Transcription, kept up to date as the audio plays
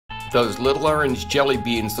Those little orange jelly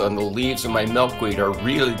beans on the leaves of my milkweed are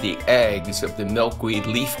really the eggs of the milkweed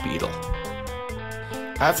leaf beetle.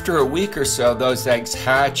 After a week or so, those eggs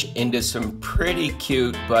hatch into some pretty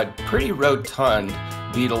cute but pretty rotund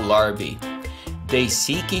beetle larvae. They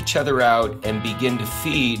seek each other out and begin to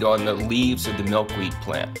feed on the leaves of the milkweed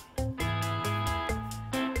plant.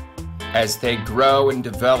 As they grow and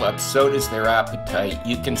develop, so does their appetite.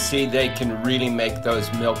 You can see they can really make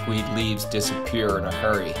those milkweed leaves disappear in a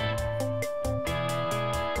hurry.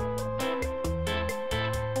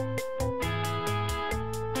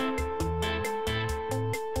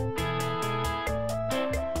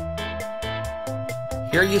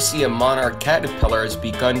 Here you see a monarch caterpillar has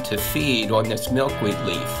begun to feed on this milkweed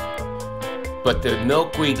leaf. But the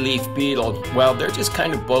milkweed leaf beetle, well, they're just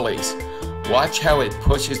kind of bullies. Watch how it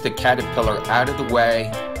pushes the caterpillar out of the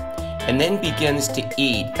way and then begins to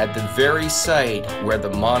eat at the very site where the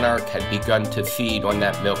monarch had begun to feed on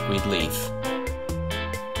that milkweed leaf.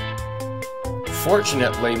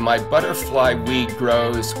 Fortunately, my butterfly weed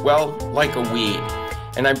grows, well, like a weed.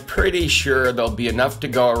 And I'm pretty sure there'll be enough to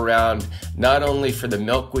go around, not only for the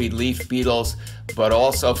milkweed leaf beetles, but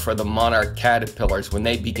also for the monarch caterpillars when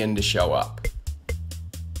they begin to show up.